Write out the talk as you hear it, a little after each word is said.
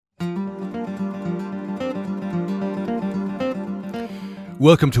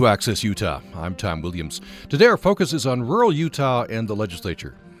Welcome to Access Utah. I'm Tom Williams. Today our focus is on rural Utah and the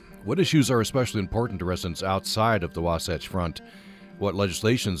legislature. What issues are especially important to residents outside of the Wasatch Front? What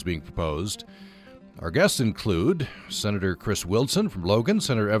legislation is being proposed? Our guests include Senator Chris Wilson from Logan,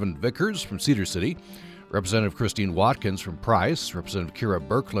 Senator Evan Vickers from Cedar City, Representative Christine Watkins from Price, Representative Kira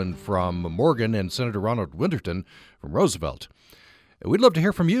Birkeland from Morgan, and Senator Ronald Winterton from Roosevelt. We'd love to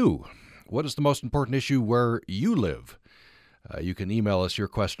hear from you. What is the most important issue where you live? You can email us your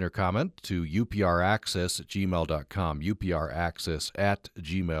question or comment to upraccess@gmail.com,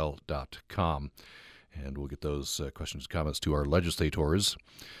 upraccess@gmail.com, and we'll get those questions and comments to our legislators.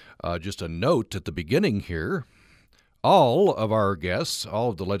 Just a note at the beginning here, all of our guests, all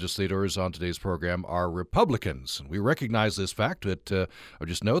of the legislators on today's program are Republicans. We recognize this fact, but I'll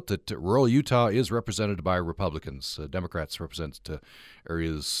just note that rural Utah is represented by Republicans. Democrats represent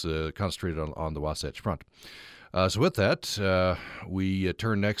areas concentrated on the Wasatch Front. So with that, we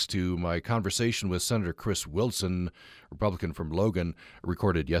turn next to my conversation with Senator Chris Wilson, Republican from Logan,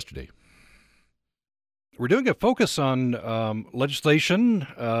 recorded yesterday. We're doing a focus on legislation,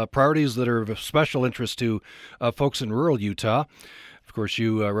 priorities that are of special interest to folks in rural Utah. Of course,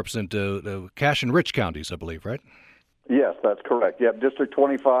 you represent Cache and Rich counties, I believe, right? Yes, that's correct. Yep, District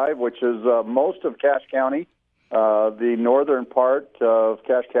 25, which is most of Cache County, the northern part of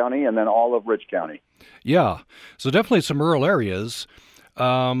Cache County, and then all of Rich County. Yeah, so definitely some rural areas.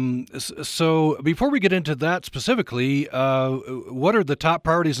 So before we get into that specifically, what are the top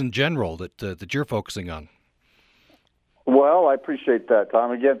priorities in general that you're focusing on? Well, I appreciate that,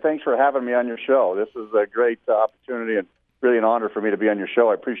 Tom. Again, thanks for having me on your show. This is a great opportunity and really an honor for me to be on your show.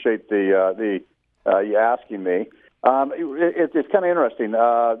 I appreciate the you asking me. It's kind of interesting.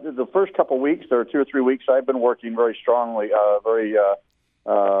 The first couple of weeks, or 2 or 3 weeks, I've been working very strongly,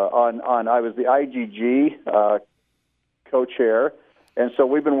 on. I was the IGG co-chair, and so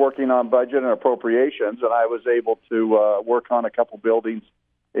we've been working on budget and appropriations. And I was able to work on a couple buildings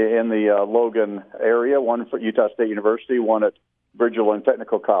in the Logan area. One for Utah State University, one at Bridgeland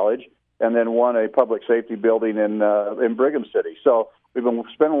Technical College, and then one a public safety building in Brigham City. So we've been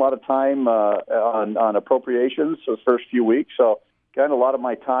spending a lot of time on appropriations the first few weeks. So kind of a lot of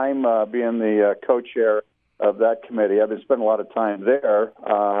my time being the co-chair of that committee. I've been spending a lot of time there,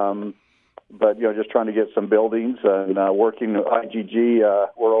 but just trying to get some buildings and working with IGG.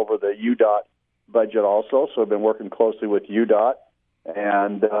 We're over the UDOT budget also, so I've been working closely with UDOT.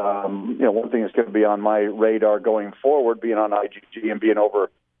 And one thing that's going to be on my radar going forward, being on IGG and being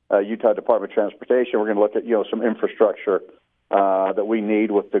over Utah Department of Transportation, we're going to look at some infrastructure that we need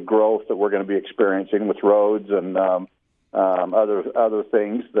with the growth that we're going to be experiencing with roads and other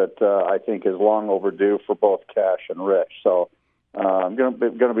things that I think is long overdue for both Cache and Rich. So I'm going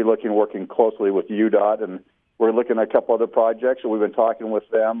to be working closely with UDOT, and we're looking at a couple other projects, and we've been talking with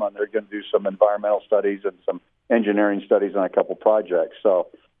them, and they're going to do some environmental studies and some engineering studies on a couple projects. So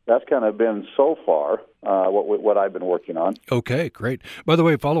that's kind of been so far what I've been working on. Okay, great. By the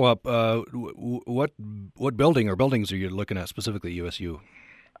way, follow up. What building or buildings are you looking at specifically at USU?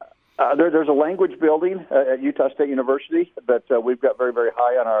 There's a language building at Utah State University that we've got very, very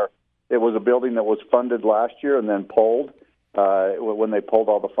high on our. It was a building that was funded last year and then pulled when they pulled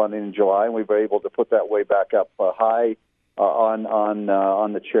all the funding in July, and we were able to put that way back up high on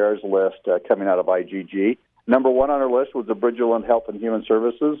the chairs list coming out of IGG. Number one on our list was the Bridgeland Health and Human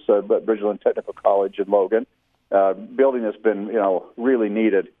Services, Bridgeland Technical College in Logan. Building that's been really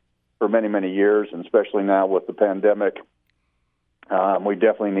needed for many, many years, and especially now with the pandemic. We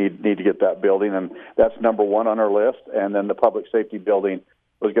definitely need to get that building, and that's number one on our list. And then the public safety building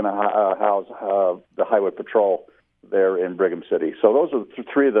was going to house the highway patrol there in Brigham City. So those are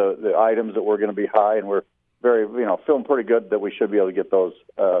three of the items that we're going to be high, and we're very, feeling pretty good that we should be able to get those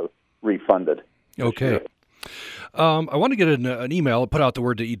refunded. Okay. I want to get an email, put out the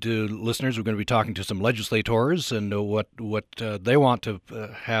word to listeners. We're going to be talking to some legislators and what they want to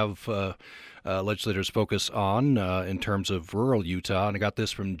have legislators focus on in terms of rural Utah. And I got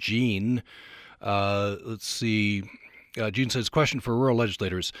this from Gene. Let's see. Gene says, question for rural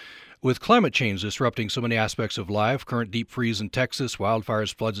legislators. With climate change disrupting so many aspects of life, current deep freeze in Texas,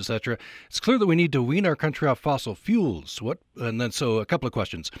 wildfires, floods, etc., it's clear that we need to wean our country off fossil fuels. So a couple of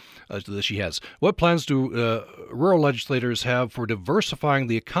questions that she has. What plans do rural legislators have for diversifying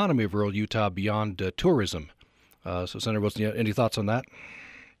the economy of rural Utah beyond tourism? So, Senator Wilson, any thoughts on that?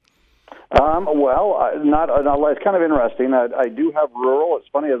 It's kind of interesting. I do have rural. It's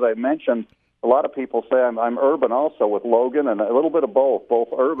funny, as I mentioned, a lot of people say I'm urban also with Logan, and a little bit of both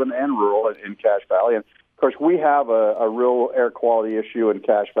urban and rural in Cache Valley. And, of course, we have a real air quality issue in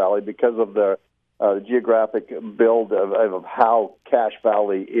Cache Valley because of the the geographic build of how Cache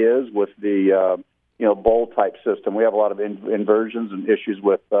Valley is with the bowl type system. We have a lot of inversions and issues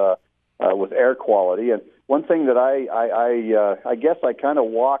with air quality. And one thing that I guess I kind of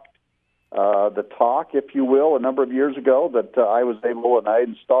walked the talk, if you will, a number of years ago, that I was able, and I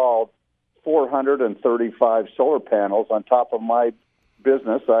installed 435 solar panels on top of my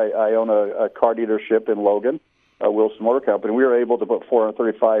business. I own a car dealership in Logan, Wilson Motor Company. We were able to put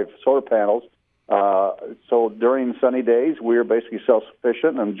 435 solar panels. So during sunny days, we are basically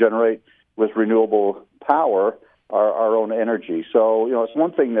self-sufficient and generate with renewable power our own energy. So, it's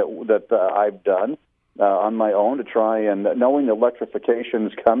one thing that I've done on my own to try, and knowing that electrification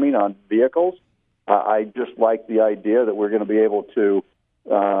is coming on vehicles, I just like the idea that we're going to be able to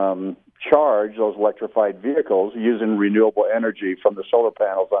charge those electrified vehicles using renewable energy from the solar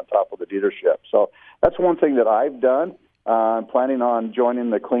panels on top of the dealership. So that's one thing that I've done. I'm planning on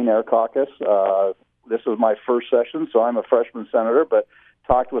joining the Clean Air Caucus. This is my first session, so I'm a freshman senator, but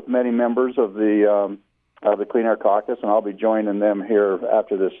talked with many members of the Clean Air Caucus, and I'll be joining them here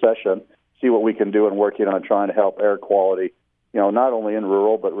after this session, see what we can do and working on trying to help air quality, not only in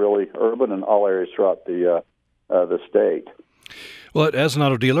rural, but really urban and all areas throughout the state. Well, as an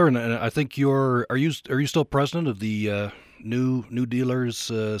auto dealer, and I think are you still president of the New Dealers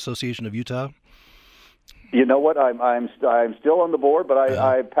Association of Utah? You know what? I'm still on the board, but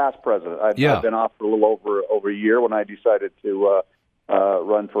I'm past president. I've been off for a little over a year when I decided to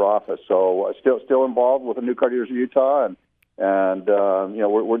run for office. So still involved with the New Car Dealers of Utah, and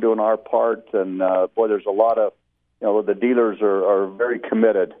we're doing our part. And boy, there's a lot of the dealers are very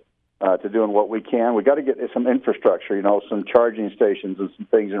committed to doing what we can. We got to get some infrastructure, some charging stations and some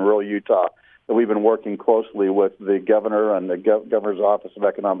things in rural Utah that we've been working closely with the governor and the governor's Office of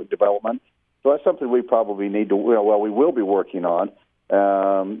Economic Development. So that's something we probably need to, we will be working on,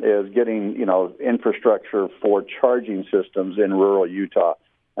 is getting, infrastructure for charging systems in rural Utah.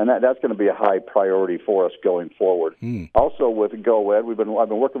 And that's going to be a high priority for us going forward. Also with GoEd, I've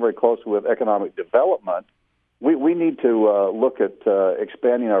been working very closely with economic development. We need to look at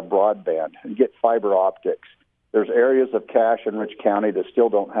expanding our broadband and get fiber optics. There's areas of Cache and Rich County that still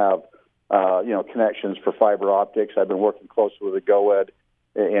don't have, connections for fiber optics. I've been working closely with the GoEd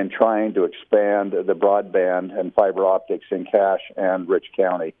in trying to expand the broadband and fiber optics in Cache and Rich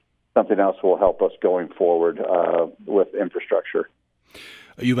County. Something else will help us going forward with infrastructure.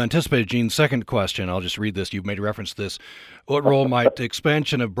 You've anticipated Gene's second question. I'll just read this. You've made reference to this. What role might the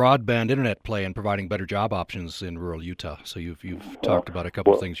expansion of broadband internet play in providing better job options in rural Utah? So you've talked about a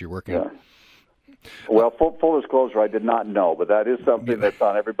couple of things you're working on. Well, full disclosure, I did not know, but that is something that's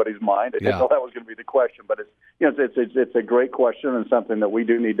on everybody's mind. I didn't know that was going to be the question, but it's a great question and something that we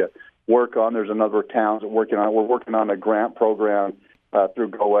do need to work on. There's a number of towns that working on it. We're working on a grant program through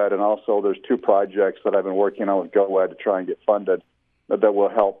GoEd, and also there's two projects that I've been working on with GoEd to try and get funded that will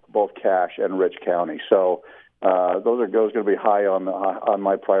help both Cache and Rich County. So those are going to be high on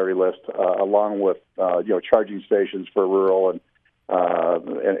my priority list, along with charging stations for rural and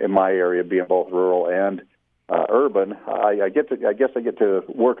in my area being both rural and urban. I guess I get to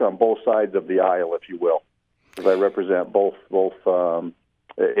work on both sides of the aisle, if you will, because I represent both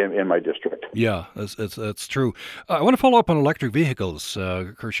in my district. Yeah, that's true. I want to follow up on electric vehicles.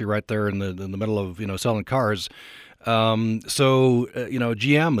 Of course, you're right there in the middle of selling cars. GM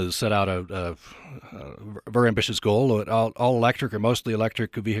has set out a very ambitious goal. All electric or mostly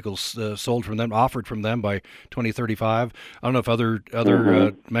electric vehicles sold from them, offered from them by 2035. I don't know if other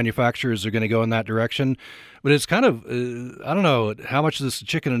manufacturers are going to go in that direction, but it's kind of I don't know how much of this is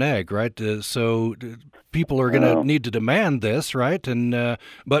chicken and egg, right? So people are going to need to demand this, right? And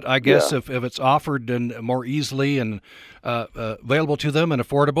but I guess if it's offered and more easily and available to them and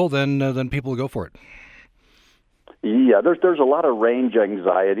affordable, then people will go for it. Yeah, there's a lot of range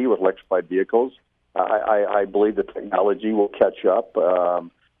anxiety with electrified vehicles. I believe the technology will catch up,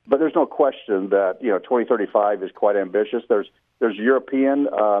 but there's no question that 2035 is quite ambitious. There's European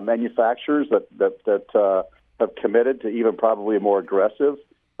manufacturers that have committed to even probably a more aggressive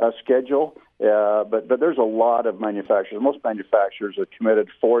schedule. But there's a lot of manufacturers. Most manufacturers are committed.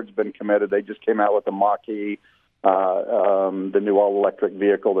 Ford's been committed. They just came out with the Mach-E, the new all-electric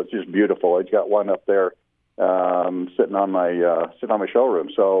vehicle that's just beautiful. It's got one up there. Sitting on my showroom.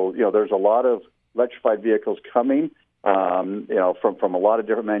 So there's a lot of electrified vehicles coming, from a lot of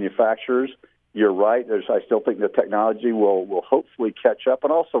different manufacturers. You're right. I still think the technology will hopefully catch up,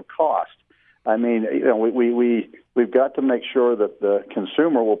 and also cost. I mean, we've got to make sure that the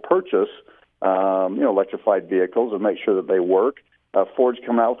consumer will purchase, electrified vehicles and make sure that they work. Ford's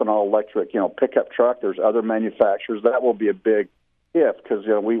come out with an all-electric, pickup truck. There's other manufacturers. That will be a big because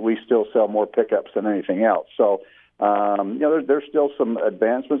we still sell more pickups than anything else. So there's still some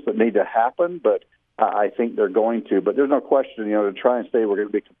advancements that need to happen, but I think they're going to. But there's no question, to try and say we're going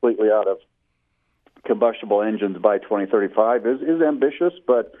to be completely out of combustible engines by 2035 is ambitious,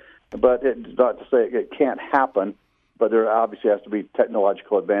 but it's not to say it can't happen. But there obviously has to be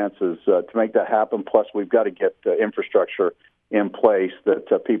technological advances to make that happen. Plus, we've got to get infrastructure in place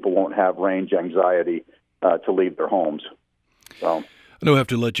that people won't have range anxiety to leave their homes. So. I know I have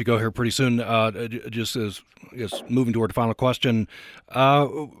to let you go here pretty soon. Just as moving toward the final question,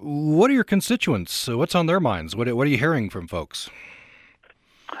 what are your constituents? What's on their minds? What are you hearing from folks?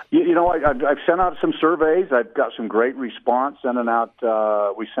 I've sent out some surveys. I've got some great response.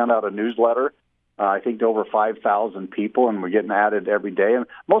 We sent out a newsletter. I think to over 5,000 people, and we're getting added every day. And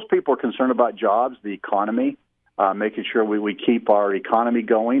most people are concerned about jobs, the economy, making sure we keep our economy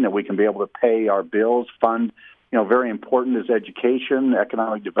going, and we can be able to pay our bills, fund. Very important is education,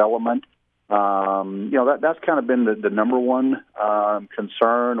 economic development. That's kind of been the number one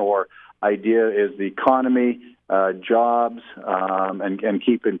concern or idea is the economy, jobs, and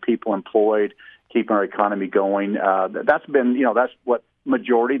keeping people employed, keeping our economy going. That's been, that's what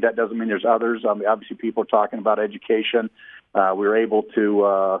majority. That doesn't mean there's others. Obviously, people are talking about education. We were able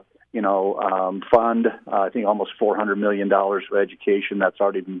to, fund, I think, almost $400 million for education. That's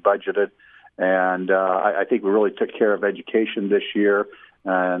already been budgeted. And I think we really took care of education this year.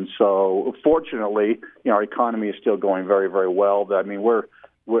 And so, fortunately, our economy is still going very, very well. I mean,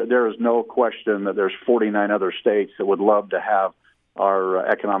 there is no question that there's 49 other states that would love to have our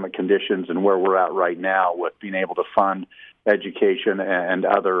economic conditions and where we're at right now with being able to fund education and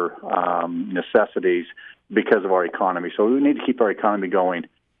other necessities because of our economy. So we need to keep our economy going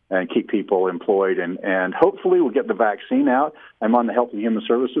and keep people employed, and hopefully we'll get the vaccine out. I'm on the Health and Human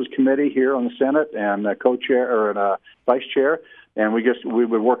Services Committee here on the Senate and co-chair or vice chair, and we've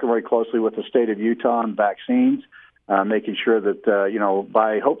been working very closely with the state of Utah on vaccines, making sure that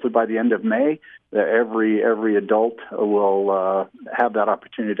hopefully by the end of May, every adult will have that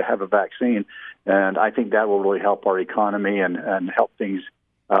opportunity to have a vaccine, and I think that will really help our economy and help things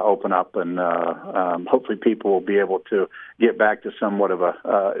open up, and hopefully people will be able to get back to somewhat of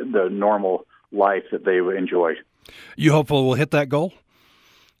the normal life that they enjoy. You hopeful we'll hit that goal?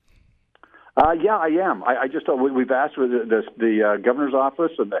 Yeah, I am. We've asked for the governor's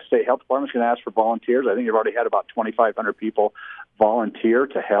office and the state health department's going to ask for volunteers. I think they've already had about 2,500 people volunteer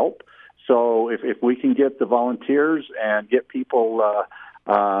to help. So if we can get the volunteers and get people,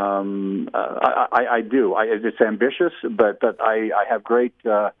 I do. It's ambitious, but I have great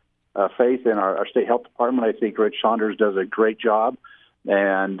faith in our state health department. I think Rich Saunders does a great job,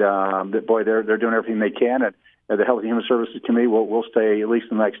 and they're doing everything they can. And the Health and Human Services Committee will stay at least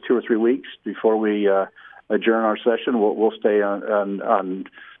in the next 2 or 3 weeks before we adjourn our session. We'll stay on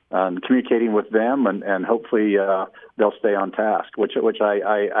communicating with them, and hopefully they'll stay on task, which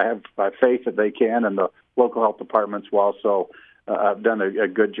I have faith that they can, and the local health departments will also have done a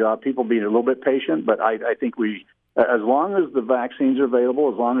good job. People being a little bit patient, but I think as long as the vaccines are available,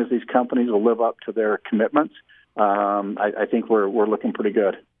 as long as these companies will live up to their commitments, I think we're looking pretty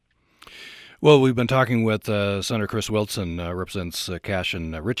good. Well, we've been talking with Senator Chris Wilson, represents Cache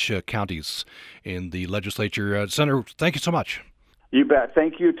and Rich counties in the legislature. Senator, thank you so much. You bet.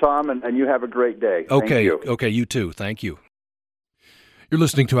 Thank you, Tom, and you have a great day. Okay. Thank you. Okay, you too. Thank you. You're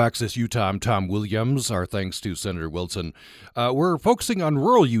listening to Access Utah. I'm Tom Williams. Our thanks to Senator Wilson. We're focusing on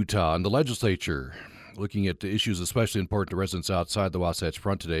rural Utah and the legislature, looking at issues especially important to residents outside the Wasatch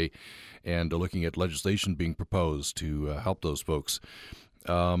Front today, and looking at legislation being proposed to help those folks.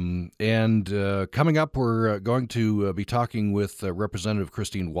 Coming up, we're going to be talking with Representative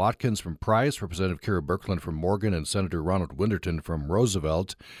Christine Watkins from Price, Representative Kara Birkeland from Morgan, and Senator Ronald Winterton from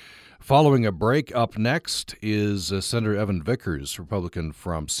Roosevelt. Following a break, up next is Senator Evan Vickers, Republican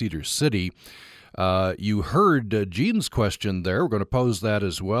from Cedar City. You heard Gene's question there. We're going to pose that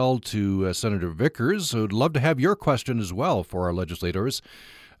as well to Senator Vickers, who would love to have your question as well for our legislators.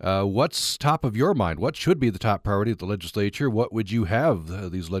 What's top of your mind? What should be the top priority of the legislature? What would you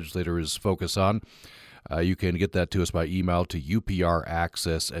have these legislators focus on? You can get that to us by email to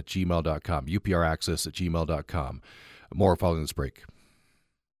upraccess@gmail.com, upraccess@gmail.com. More following this break.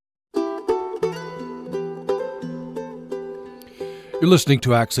 You're listening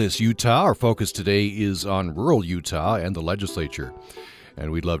to Access Utah. Our focus today is on rural Utah and the legislature.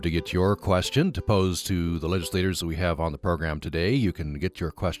 And we'd love to get your question to pose to the legislators that we have on the program today. You can get your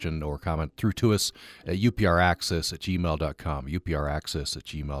question or comment through to us at upraccess@gmail.com,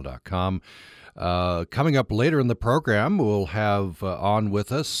 upraccess@gmail.com. Coming up later in the program, we'll have on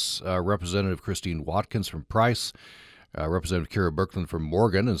with us Representative Christine Watkins from Price, Representative Kira Birkeland from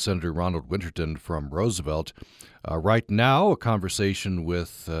Morgan and Senator Ronald Winterton from Roosevelt. Right now, a conversation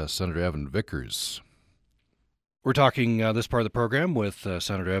with Senator Evan Vickers. We're talking this part of the program with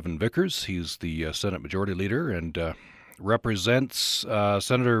Senator Evan Vickers. He's the Senate Majority Leader and represents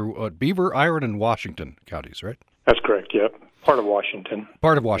Senator Beaver, Iron, and Washington counties, right? That's correct, yep. Part of Washington.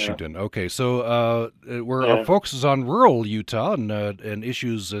 Part of Washington. Yeah. Okay, so our focus is on rural Utah and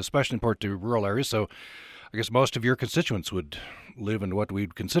issues especially important to rural areas. So I guess most of your constituents would live in what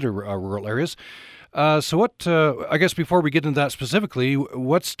we'd consider rural areas. So what, I guess before we get into that specifically,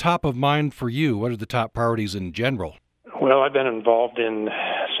 what's top of mind for you? What are the top priorities in general? Well, I've been involved in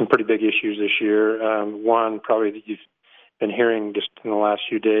some pretty big issues this year. One, probably that you've been hearing just in the last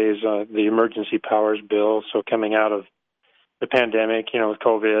few days, the emergency powers bill. So coming out of the pandemic, with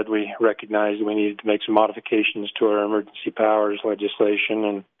COVID, we recognized we needed to make some modifications to our emergency powers legislation,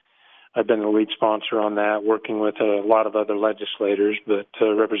 and I've been the lead sponsor on that, working with a lot of other legislators, but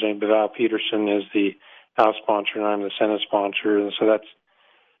Representative Val Peterson is the House sponsor, and I'm the Senate sponsor, and so that's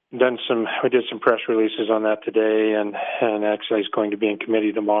we did some press releases on that today, and actually it's going to be in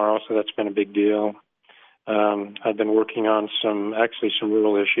committee tomorrow, so that's been a big deal. I've been working on some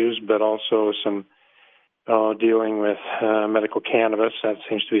rural issues, but also some dealing with medical cannabis. That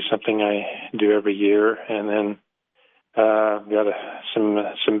seems to be something I do every year. And then got some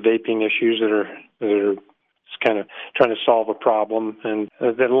vaping issues that are kind of trying to solve a problem. And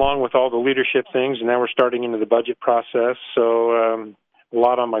then along with all the leadership things, and now we're starting into the budget process. So a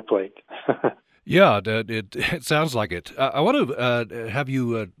lot on my plate. Yeah, it sounds like it. I want to have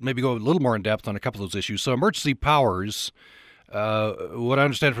you maybe go a little more in depth on a couple of those issues. So emergency powers, what I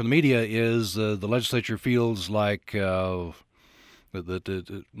understand from the media is the legislature feels like that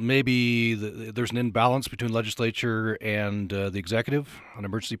maybe there's an imbalance between legislature and the executive on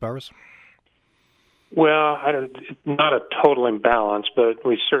emergency powers? Well, not a total imbalance, but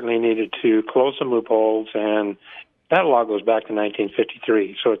we certainly needed to close some loopholes, and that law goes back to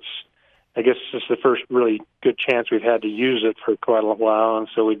 1953. So I guess this is the first really good chance we've had to use it for quite a while, and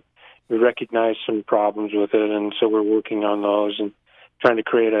so we recognize some problems with it, and so we're working on those and trying to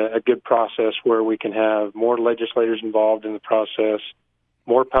create a good process where we can have more legislators involved in the process,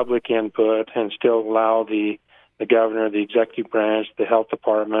 more public input, and still allow the governor, the executive branch, the health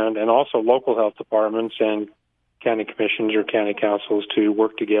department, and also local health departments and county commissions or county councils to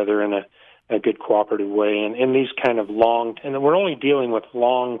work together in a good cooperative way. And in these kind of and we're only dealing with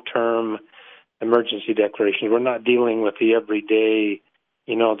long-term emergency declarations. We're not dealing with the everyday,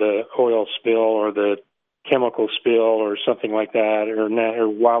 the oil spill or the chemical spill or something like that, or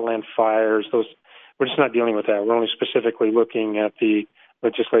wildland fires. We're just not dealing with that. We're only specifically looking at the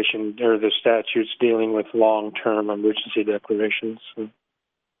legislation or the statutes dealing with long-term emergency declarations.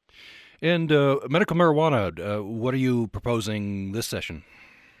 And medical marijuana, what are you proposing this session?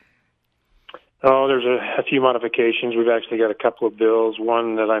 Oh, there's a few modifications. We've actually got a couple of bills.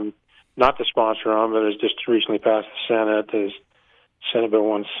 One that I'm not the sponsor on, but has just recently passed the Senate, is Senate Bill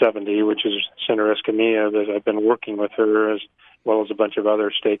 170, which is Senator Escamilla, that I've been working with her as well as a bunch of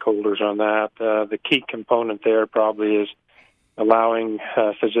other stakeholders on that. The key component there probably is allowing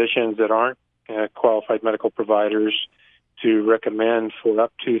physicians that aren't qualified medical providers to recommend for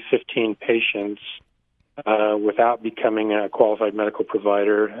up to 15 patients without becoming a qualified medical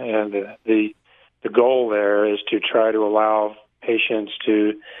provider. And the goal there is to try to allow patients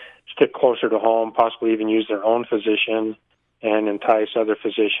to stick closer to home, possibly even use their own physician, and entice more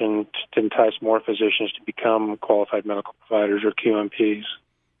physicians to become qualified medical providers or QMPs.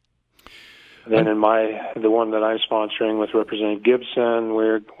 And then the one that I'm sponsoring with Representative Gibson,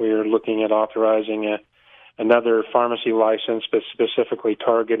 we're looking at authorizing another pharmacy license, but specifically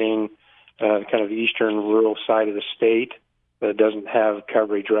targeting kind of the eastern rural side of the state that doesn't have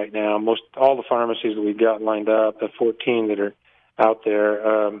coverage right now. All the pharmacies that we've got lined up, the 14 that are out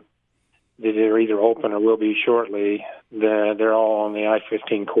there, they're either open or will be shortly. They're all on the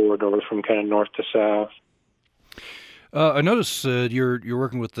I-15 corridor from kind of north to south. I notice you're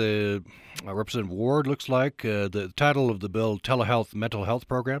working with the Representative Ward, looks like. The title of the bill, Telehealth Mental Health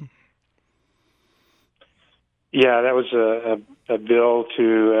Program? Yeah, that was a bill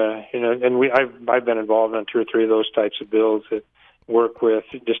to, and I've been involved in 2 or 3 of those types of bills that work with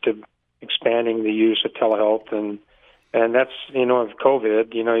just expanding the use of telehealth. And that's, with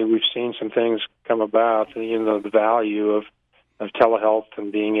COVID, we've seen some things come about, the value of telehealth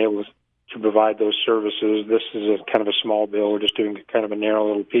and being able to provide those services. This is a kind of a small bill. We're just doing kind of a narrow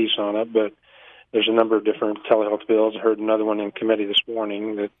little piece on it, but there's a number of different telehealth bills. I heard another one in committee this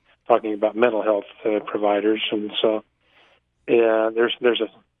morning that talking about mental health providers. And so, yeah, there's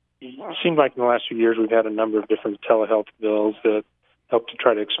it seemed like in the last few years we've had a number of different telehealth bills that help to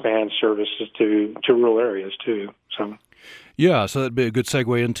try to expand services to rural areas too. So. Yeah, so that'd be a good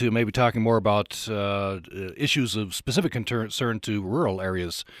segue into maybe talking more about issues of specific concern to rural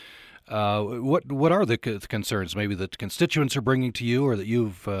areas. What are the concerns maybe that constituents are bringing to you or that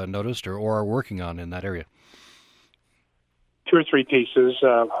you've noticed or are working on in that area? Two or three pieces.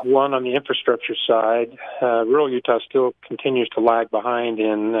 One, on the infrastructure side, rural Utah still continues to lag behind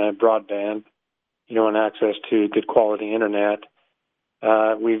in broadband, and access to good quality internet.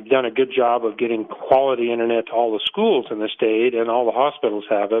 We've done a good job of getting quality internet to all the schools in the state, and all the hospitals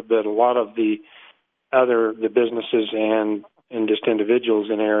have it, but a lot of the businesses and just individuals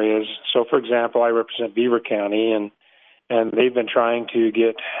in areas. So, for example, I represent Beaver County, and they've been trying to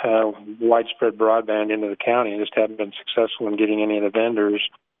get widespread broadband into the county and just haven't been successful in getting any of the vendors.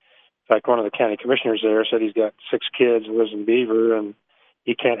 In fact, one of the county commissioners there said he's got 6 kids and lives in Beaver, and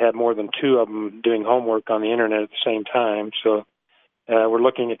he can't have more than 2 of them doing homework on the internet at the same time. So we're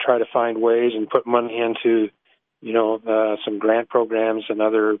looking to try to find ways and put money into, some grant programs and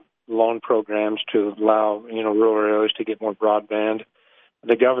other loan programs to allow, rural areas to get more broadband.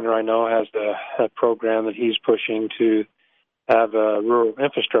 The governor, I know, has a program that he's pushing to have a rural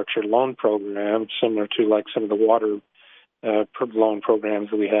infrastructure loan program similar to like some of the water loan programs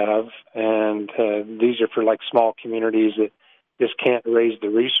that we have. And these are for like small communities that just can't raise the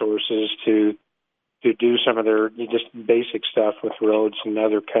resources to do some of their just basic stuff with roads and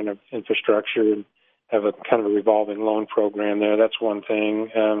other kind of infrastructure, and have a kind of a revolving loan program there. That's one thing.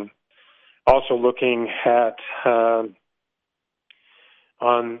 Also looking at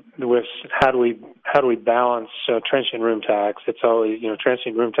with how do we balance transient room tax. It's always,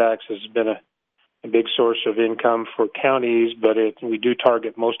 transient room tax has been a big source of income for counties, but we do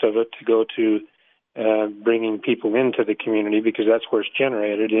target most of it to go to bringing people into the community, because that's where it's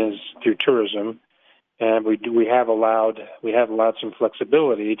generated, is through tourism. And we have allowed some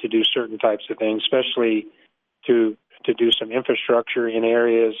flexibility to do certain types of things, especially to do some infrastructure in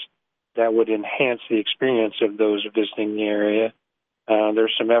areas that would enhance the experience of those visiting the area.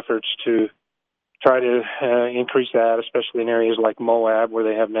 There's some efforts to try to increase that, especially in areas like Moab, where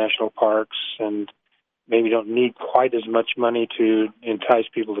they have national parks and maybe don't need quite as much money to entice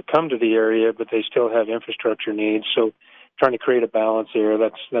people to come to the area, but they still have infrastructure needs. So trying to create a balance there,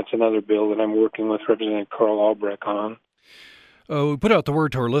 that's another bill that I'm working with Representative Carl Albrecht on. We put out the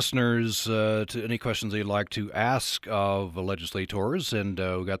word to our listeners to any questions they'd like to ask of legislators, and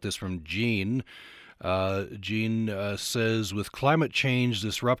we got this from Gene. Gene says, with climate change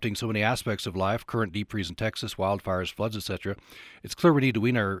disrupting so many aspects of life, current deep freeze in Texas, wildfires, floods, etc., it's clear we need to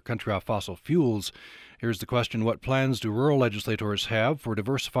wean our country off fossil fuels. Here's the question: what plans do rural legislators have for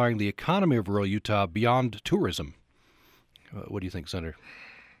diversifying the economy of rural Utah beyond tourism? What do you think, Senator?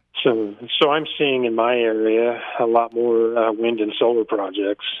 So I'm seeing in my area a lot more wind and solar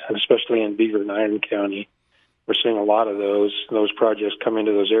projects, especially in Beaver and Iron County. We're seeing a lot of those projects come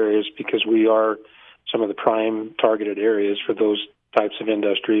into those areas because we are some of the prime targeted areas for those types of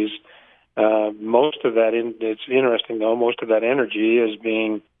industries. Most of that, it's interesting though, most of that energy is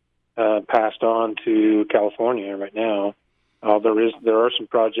being passed on to California right now. There are some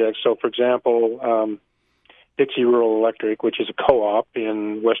projects. So, for example, Dixie Rural Electric, which is a co-op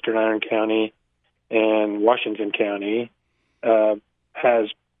in western Iron County and Washington County, they've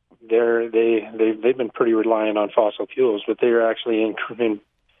been pretty reliant on fossil fuels, but they are actually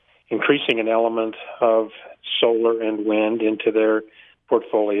increasing an element of solar and wind into their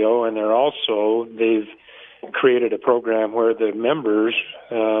portfolio, and they've created a program where the members,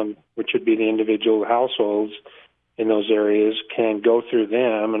 which would be the individual households in those areas, can go through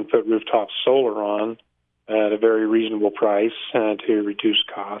them and put rooftop solar on at a very reasonable price to reduce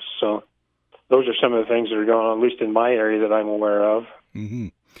costs. So those are some of the things that are going on, at least in my area, that I'm aware of. Mm-hmm.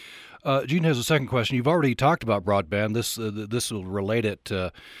 Gene has a second question. You've already talked about broadband. This will relate it.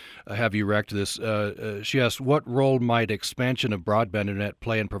 Have you react to this? She asked, what role might expansion of broadband internet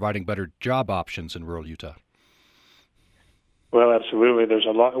play in providing better job options in rural Utah? Well, absolutely. There's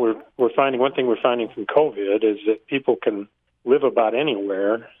a lot. We're finding one thing we're finding from COVID is that people can live about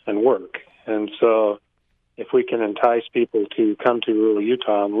anywhere and work, and so if we can entice people to come to rural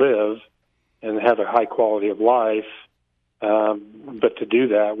Utah and live and have a high quality of life. But to do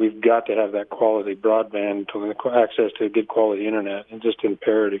that, we've got to have that quality broadband, access to good quality internet, and just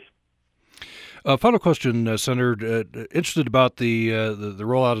imperative. Final question, Senator. Interested about the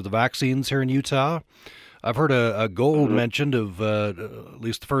rollout of the vaccines here in Utah. I've heard a goal mentioned of at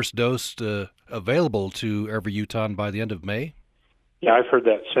least the first dose available to every Utahn by the end of May. Yeah, I've heard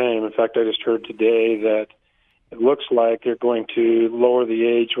that same. In fact, I just heard today that it looks like they're going to lower the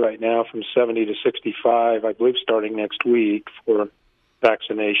age right now from 70 to 65, I believe, starting next week for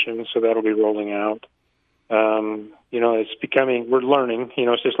vaccination. So that'll be rolling out. It's becoming, we're learning,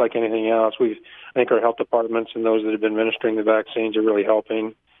 it's just like anything else. I think our health departments and those that have been administering the vaccines are really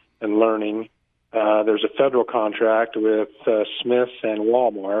helping and learning. There's a federal contract with Smith's and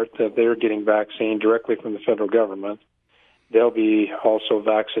Walmart that they're getting vaccine directly from the federal government. They'll be also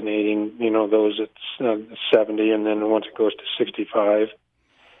vaccinating, those at 70, and then once it goes to 65.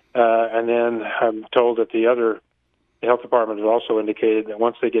 And then I'm told that the health department has also indicated that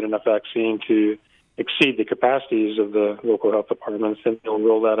once they get enough vaccine to exceed the capacities of the local health departments, then they'll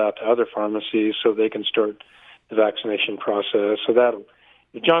roll that out to other pharmacies so they can start the vaccination process. So the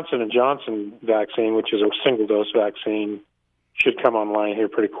Johnson & Johnson vaccine, which is a single-dose vaccine, should come online here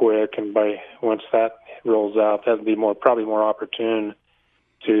pretty quick, and once that rolls out, that'll be probably more opportune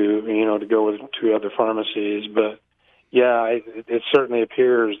to go to other pharmacies. But yeah, it certainly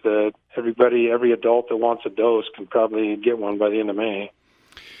appears that every adult that wants a dose can probably get one by the end of May.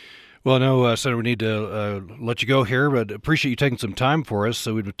 Well, no, Senator, we need to let you go here, but appreciate you taking some time for us.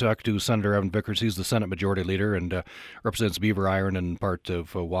 So we'd talk to Senator Evan Vickers. He's the Senate Majority Leader and represents Beaver Iron and part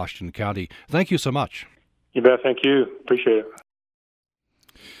of Washington County. Thank you so much. You bet. Thank you. Appreciate it.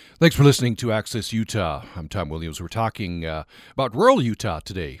 Thanks for listening to Access Utah. I'm Tom Williams. We're talking about rural Utah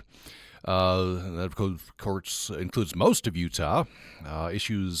today. That, of course, includes most of Utah,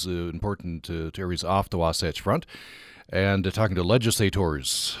 issues important to areas off the Wasatch Front, and talking to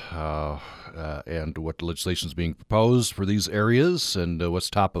legislators and what legislation is being proposed for these areas and what's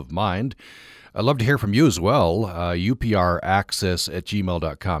top of mind. I'd love to hear from you as well.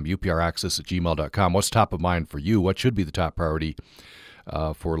 upraccess@gmail.com, upraccess@gmail.com. What's top of mind for you? What should be the top priority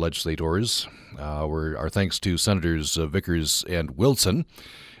for legislators? Our thanks to Senators Vickers and Wilson.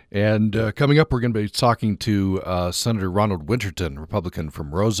 And coming up, we're going to be talking to Senator Ronald Winterton, Republican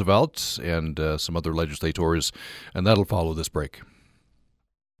from Roosevelt, and some other legislators, and that'll follow this break.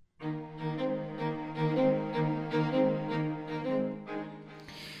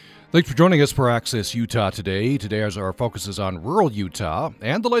 Thanks for joining us for Access Utah today. Today, as our focus is on rural Utah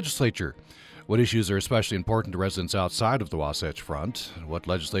and the legislature. What issues are especially important to residents outside of the Wasatch Front? What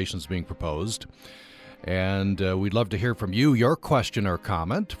legislation is being proposed? And we'd love to hear from you, your question or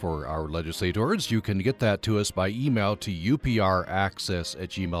comment for our legislators. You can get that to us by email to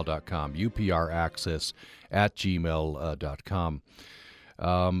upraccess@gmail.com, upraccess@gmail.com.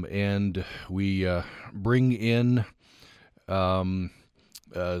 And we bring in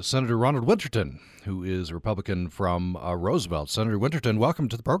Senator Ronald Winterton, who is a Republican from Roosevelt. Senator Winterton, welcome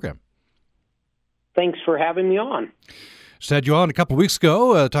to the program. Thanks for having me on. Just had you on a couple of weeks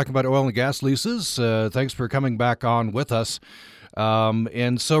ago talking about oil and gas leases. Thanks for coming back on with us.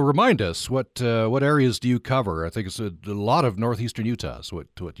 And so remind us, what areas do you cover? I think it's a lot of northeastern Utah is what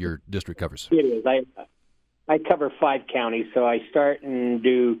your district covers. It is. I cover 5 counties, so I start and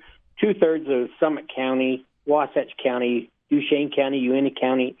do 2/3 of Summit County, Wasatch County, Duchesne County, Uintah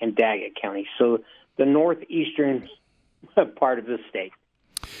County, and Daggett County. So the northeastern part of the state.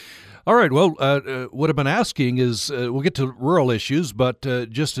 All right. Well, what I've been asking is, we'll get to rural issues, but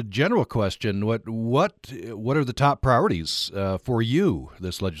just a general question: what are the top priorities for you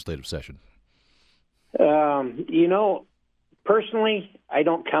this legislative session? Personally, I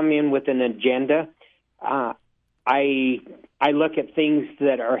don't come in with an agenda. I look at things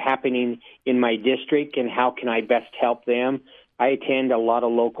that are happening in my district and how can I best help them. I attend a lot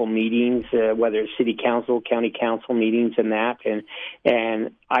of local meetings, whether it's city council, county council meetings and that,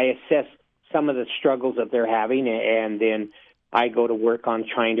 and I assess some of the struggles that they're having, and then I go to work on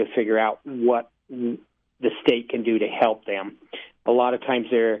trying to figure out what the state can do to help them. A lot of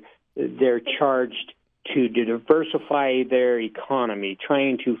times they're charged to diversify their economy,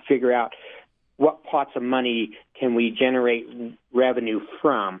 trying to figure out what pots of money can we generate revenue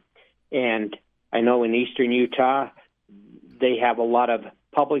from. And I know in eastern Utah, they have a lot of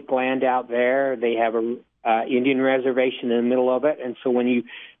public land out there. They have a Indian reservation in the middle of it. And so when you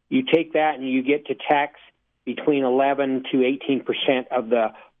take that and you get to tax between 11 to 18% of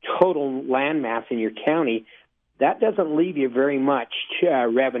the total land mass in your county, that doesn't leave you very much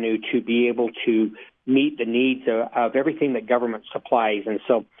revenue to be able to meet the needs of everything that government supplies. And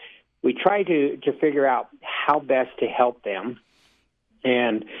so we try to figure out how best to help them.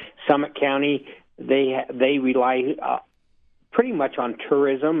 And Summit County, they rely pretty much on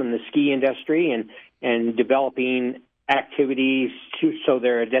tourism and the ski industry and developing activities so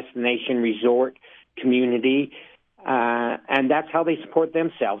they're a destination resort community. And that's how they support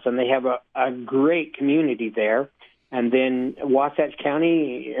themselves. And they have a great community there. And then Wasatch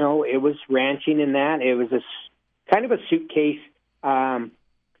County, it was ranching in that. It was kind of a suitcase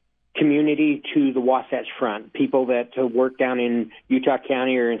community to the Wasatch Front. People that work down in Utah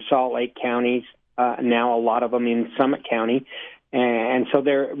County or in Salt Lake counties, now a lot of them in Summit County. And so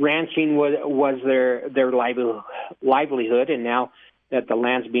their ranching was their livelihood, and now that the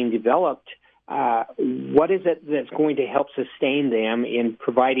land's being developed, what is it that's going to help sustain them in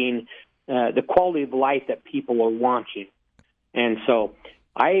providing the quality of life that people are wanting? And so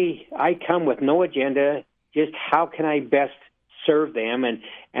I come with no agenda, just how can I best serve them, and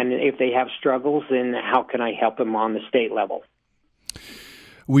if they have struggles, then how can I help them on the state level?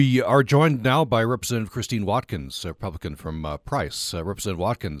 We are joined now by Representative Christine Watkins, a Republican from Price. Representative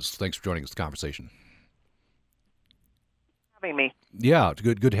Watkins, thanks for joining us in the conversation. Having me. Yeah,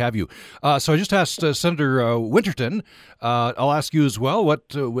 good to have you. So I just asked Senator Winterton. I'll ask you as well. What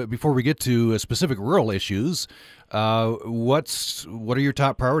before we get to specific rural issues, what are your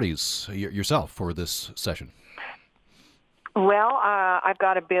top priorities yourself for this session? Well, I've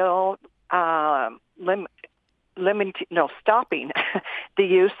got a bill stopping the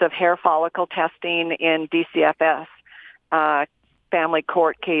use of hair follicle testing in DCFS family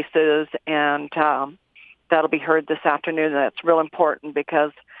court cases, and that'll be heard this afternoon. That's real important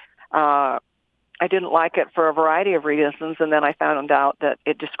because I didn't like it for a variety of reasons, and then I found out that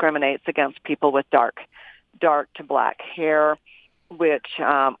it discriminates against people with dark to black hair, which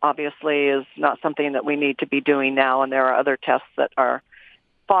obviously is not something that we need to be doing now, and there are other tests that are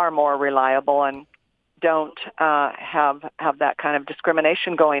far more reliable and don't have that kind of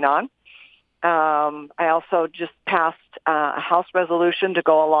discrimination going on. I also just passed a House resolution to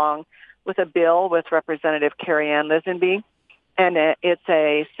go along with a bill with Representative Carrie Ann Lisenby, and it's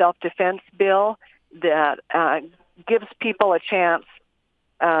a self-defense bill that gives people a chance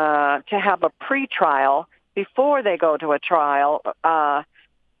to have a pre-trial before they go to a trial,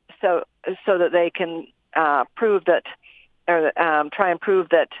 so that they can prove that, or try and prove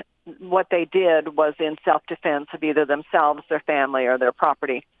that what they did was in self-defense of either themselves, their family, or their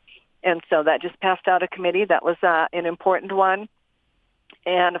property. And so that just passed out of committee. That was an important one.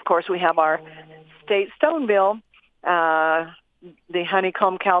 And, of course, we have our state stone bill, the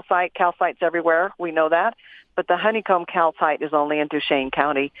honeycomb calcite. Calcite's everywhere. We know that. But the honeycomb calcite is only in Duchesne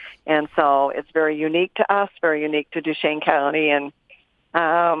County. And so it's very unique to us, very unique to Duchesne County. And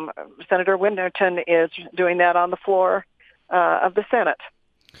Senator Winterton is doing that on the floor of the Senate.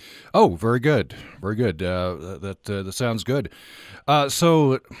 Oh, very good. Very good. That sounds good.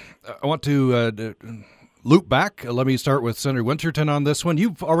 So I want to loop back. Let me start with Senator Winterton on this one.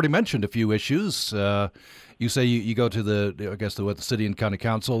 You've already mentioned a few issues. You say you go to the city and county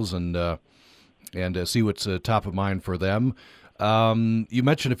councils and see what's top of mind for them. You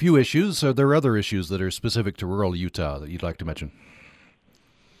mentioned a few issues. Are there other issues that are specific to rural Utah that you'd like to mention?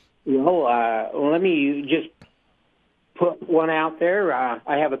 Well, let me just put one out there.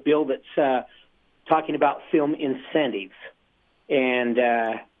 I have a bill that's talking about film incentives, and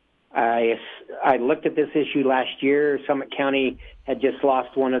I looked at this issue last year. Summit County had just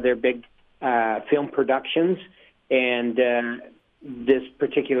lost one of their big film productions, and this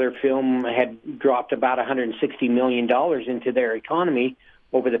particular film had dropped about $160 million into their economy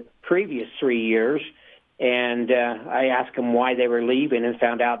over the previous 3 years. And I asked them why they were leaving, and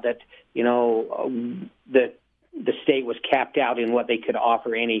found out that the state was capped out in what they could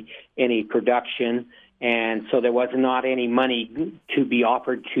offer any production, and so there was not any money to be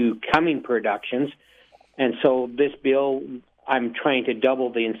offered to coming productions. And so this bill, I'm trying to double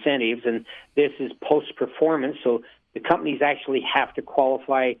the incentives, and this is post-performance, so the companies actually have to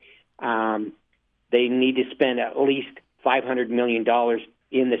qualify. They need to spend at least $500 million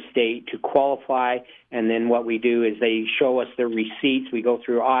in the state to qualify, and then what we do is they show us their receipts. We go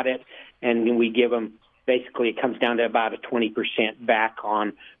through audit, and then we give them, basically it comes down to about a 20% back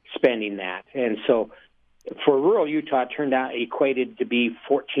on spending that. And so for rural Utah, it turned out equated to be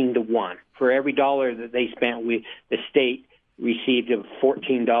 14-1. For every dollar that they spent, the state received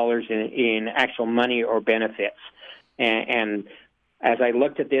 $14 in actual money or benefits. And as I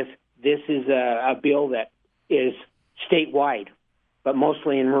looked at this is a bill that is statewide, but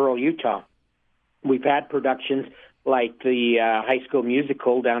mostly in rural Utah. We've had productions like the High School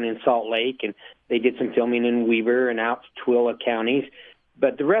Musical down in Salt Lake, and they did some filming in Weaver and out to Tooele counties.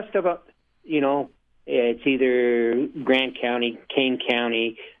 But the rest of it, it's either Grand County, Kane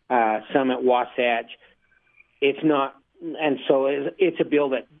County, Summit, Wasatch. It's not, and so it's a bill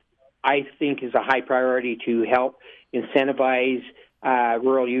that I think is a high priority to help incentivize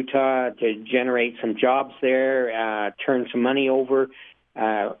rural Utah to generate some jobs there, turn some money over.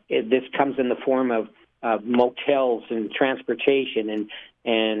 This comes in the form of motels and transportation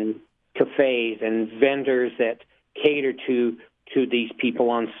and cafes and vendors that cater to these people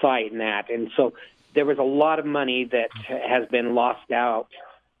on site and that. And so there was a lot of money that has been lost out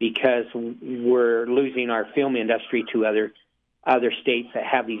because we're losing our film industry to other states that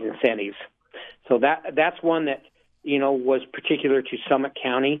have these incentives. So that's one that, was particular to Summit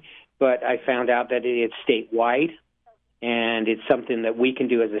County, but I found out that it's statewide, and it's something that we can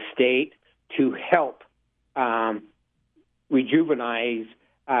do as a state to help rejuvenize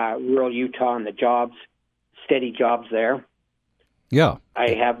rural Utah and the jobs, steady jobs there. Yeah.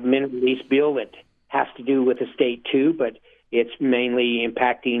 I have a minimum lease bill that has to do with the state too, but it's mainly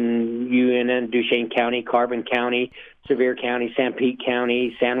impacting UNN, Duchesne County, Carbon County, Sevier County, San Pete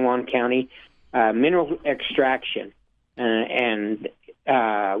County, San Juan County, mineral extraction. And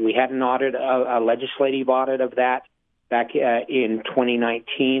we had an audit, a legislative audit of that back in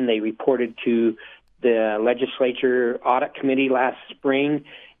 2019. They reported to the Legislature Audit Committee last spring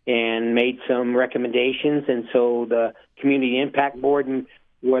and made some recommendations. And so the Community Impact Board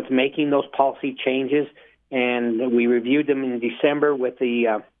was making those policy changes, and we reviewed them in December with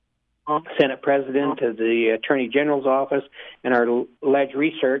the Senate President of the Attorney General's office and our ledge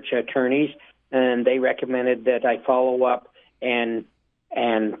research attorneys, and they recommended that I follow up and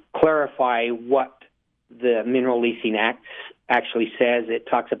clarify what the Mineral Leasing Act actually says. It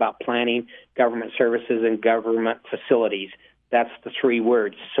talks about planning, government services, and government facilities. That's the three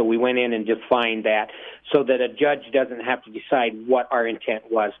words. So we went in and defined that so that a judge doesn't have to decide what our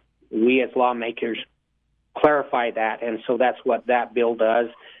intent was. We as lawmakers clarify that, and so that's what that bill does,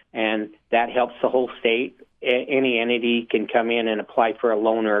 and that helps the whole state. Any entity can come in and apply for a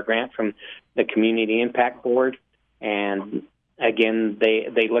loan or a grant from the Community Impact Board, and again,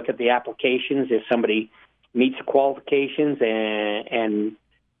 they look at the applications. If somebody meets the qualifications and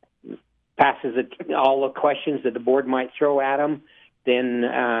passes all the questions that the board might throw at them, then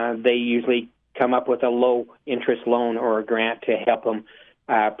they usually come up with a low-interest loan or a grant to help them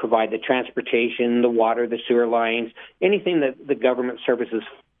provide the transportation, the water, the sewer lines, anything that the government services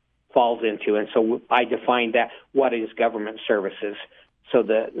falls into. And so I defined that, what is government services, so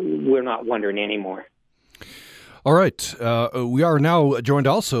that we're not wondering anymore. All right. We are now joined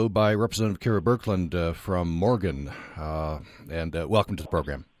also by Representative Kara Birkeland from Morgan, and welcome to the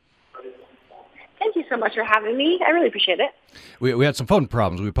program. Thank you so much for having me. I really appreciate it. We had some phone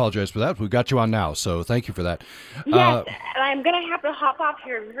problems. We apologize for that. We've got you on now, so thank you for that. Yes, and I'm going to have to hop off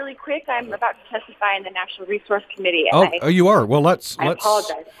here really quick. I'm about to testify in the National Resource Committee. You are? Well, let's. I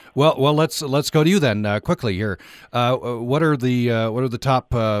apologize. Well, let's go to you then quickly here. What are the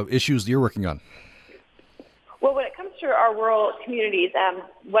top issues that you're working on? Well, when it comes to our rural communities,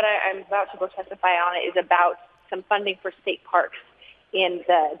 what I'm about to go testify on is about some funding for state parks in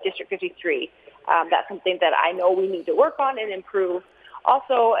the District 53. That's something that I know we need to work on and improve.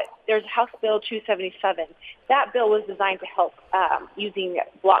 Also, there's House Bill 277. That bill was designed to help using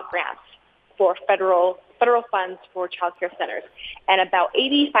block grants for federal funds for child care centers. And about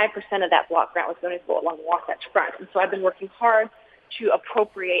 85% of that block grant was going to go along the Wasatch Front. And so I've been working hard to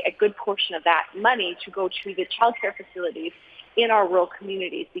appropriate a good portion of that money to go to the child care facilities in our rural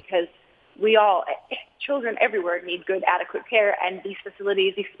communities, because children everywhere need good, adequate care, and these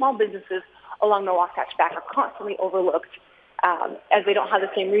facilities, these small businesses along the Wasatch Back are constantly overlooked as they don't have the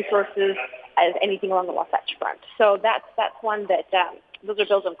same resources as anything along the Wasatch Front. So that's one that those are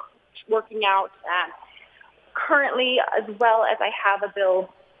bills I'm working out currently, as well as I have a bill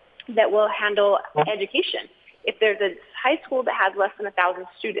that will handle education. If there's a high school that has less than 1,000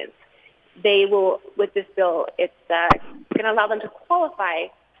 students, they will, with this bill, it's going to allow them to qualify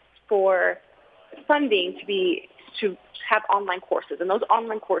for funding to have online courses. And those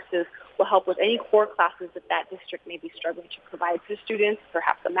online courses will help with any core classes that district may be struggling to provide to students,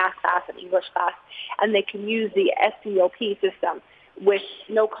 perhaps a math class, an English class, and they can use the SCOP system with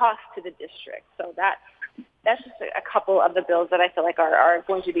no cost to the district. So that's just a couple of the bills that I feel like are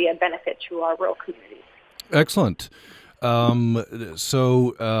going to be a benefit to our rural communities. Excellent.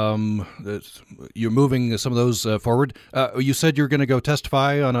 So you're moving some of those forward. You said you're going to go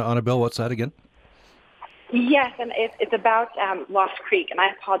testify on a bill. What's that again? Yes, and it's about Lost Creek, and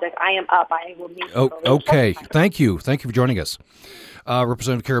I apologize. I am up. I will need to go okay. Thank you for joining us.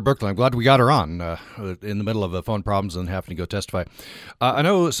 Representative Kara Birkeland, I'm glad we got her on in the middle of phone problems and having to go testify. I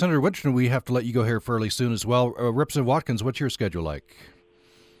know, Senator Winston, we have to let you go here fairly soon as well. Representative Watkins, what's your schedule like?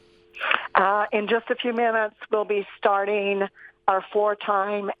 In just a few minutes, we'll be starting our floor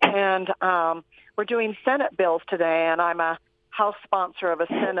time, and we're doing Senate bills today, and I'm a House sponsor of a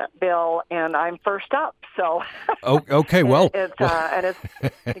Senate bill, and I'm first up. So, okay, well, it's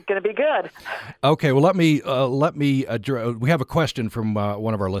going to be good. Okay, well, let me we have a question from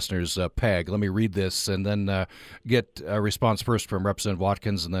one of our listeners, Peg. Let me read this and then get a response first from Representative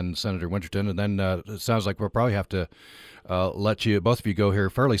Watkins and then Senator Winterton, and then it sounds like we'll probably have to let both of you go here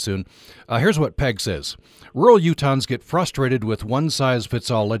fairly soon. Here's what Peg says. Rural Utahns get frustrated with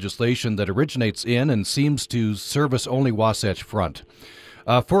one-size-fits-all legislation that originates in and seems to service only Wasatch Front.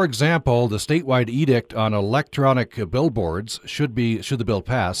 For example, the statewide edict on electronic billboards, should the bill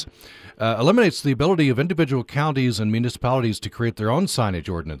pass, eliminates the ability of individual counties and municipalities to create their own signage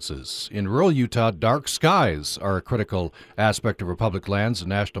ordinances. In rural Utah, dark skies are a critical aspect of our public lands and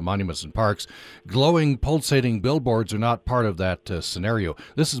national monuments and parks. Glowing, pulsating billboards are not part of that scenario.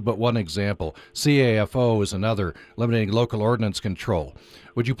 This is but one example. CAFO is another, eliminating local ordinance control.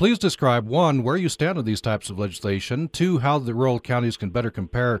 Would you please describe, 1, where you stand on these types of legislation, 2, how the rural counties can better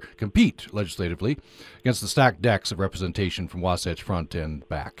compete legislatively against the stacked decks of representation from Wasatch Front and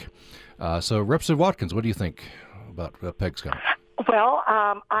back? So, Representative Watkins, what do you think about Peg's comment? Well,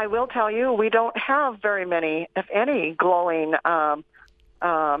 I will tell you, we don't have very many, if any, glowing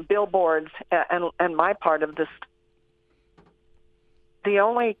billboards in my part of this. The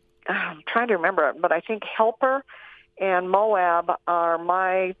only, I'm trying to remember it, but I think Helper and Moab are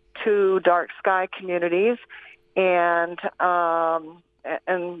my 2 dark sky communities, and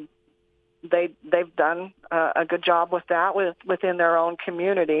they've done a good job with that within their own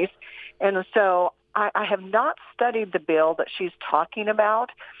communities. And so I have not studied the bill that she's talking about,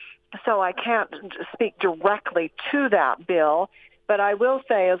 so I can't speak directly to that bill. But I will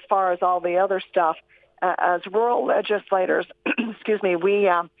say, as far as all the other stuff, as rural legislators, excuse me, we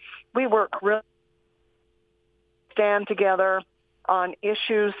work really stand together on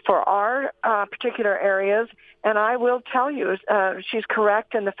issues for our particular areas. And I will tell you, she's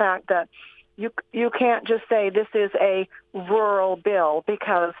correct in the fact that you can't just say this is a rural bill,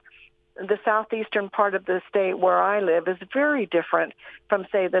 because the southeastern part of the state where I live is very different from,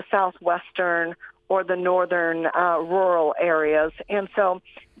 say, the southwestern or the northern rural areas. And so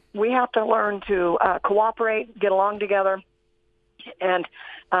we have to learn to cooperate, get along together, and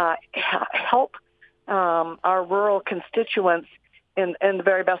help our rural constituents in the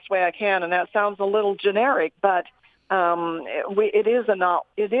very best way I can. And that sounds a little generic, but it is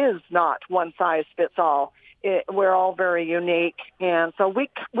not one size fits all. We're all very unique, and so we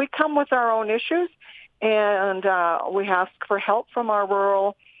come with our own issues, and we ask for help from our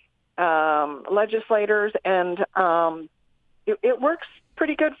rural legislators, and it works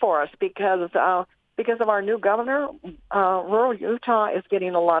pretty good for us because of our new governor. Rural Utah is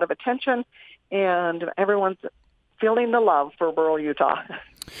getting a lot of attention, and everyone's feeling the love for rural Utah.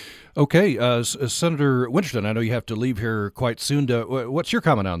 Okay, Senator Winterton, I know you have to leave here quite soon. What's your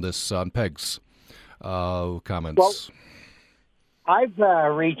comment on this, on Peg's comments? Well,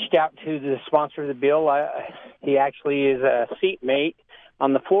 I've reached out to the sponsor of the bill. He actually is a seatmate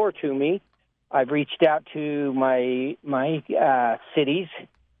on the floor to me. I've reached out to my cities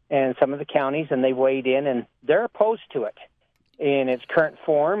and some of the counties, and they've weighed in, and they're opposed to it in its current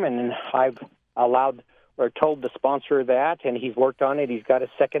form. And I've told the sponsor that, and he's worked on it. He's got a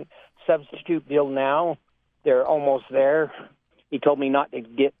second substitute bill now. They're almost there. He told me not to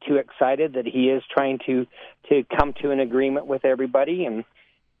get too excited, that he is trying to come to an agreement with everybody.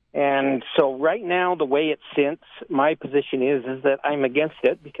 And so right now, the way it sits, my position is that I'm against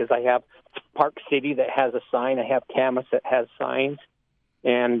it, because I have Park City that has a sign. I have Camas that has signs.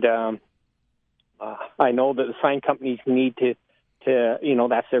 And I know that the sign companies need to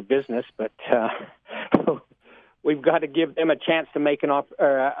that's their business, but we've got to give them a chance to make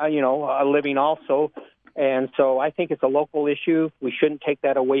a living also. And so I think it's a local issue. We shouldn't take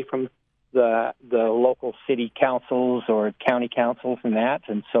that away from the local city councils or county councils and that.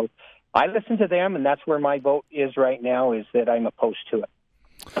 And so I listen to them, and that's where my vote is right now, is that I'm opposed to it.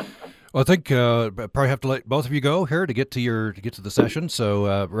 Well, I think probably have to let both of you go here to get to the session.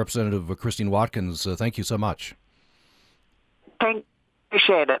 So, Representative Christine Watkins, thank you so much.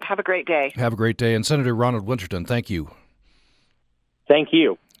 Appreciate it. Have a great day. Have a great day. And Senator Ronald Winterton, thank you. Thank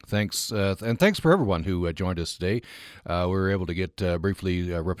you. Thanks, and thanks for everyone who joined us today. We were able to get briefly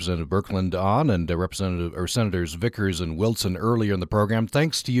Representative Birkeland on, and Senators Vickers and Wilson earlier in the program.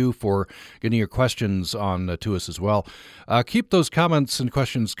 Thanks to you for getting your questions on to us as well. Keep those comments and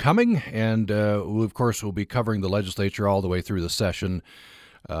questions coming, and we, of course, will be covering the legislature all the way through the session,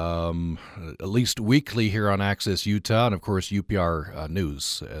 at least weekly here on Access Utah, and of course UPR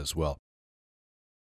News as well.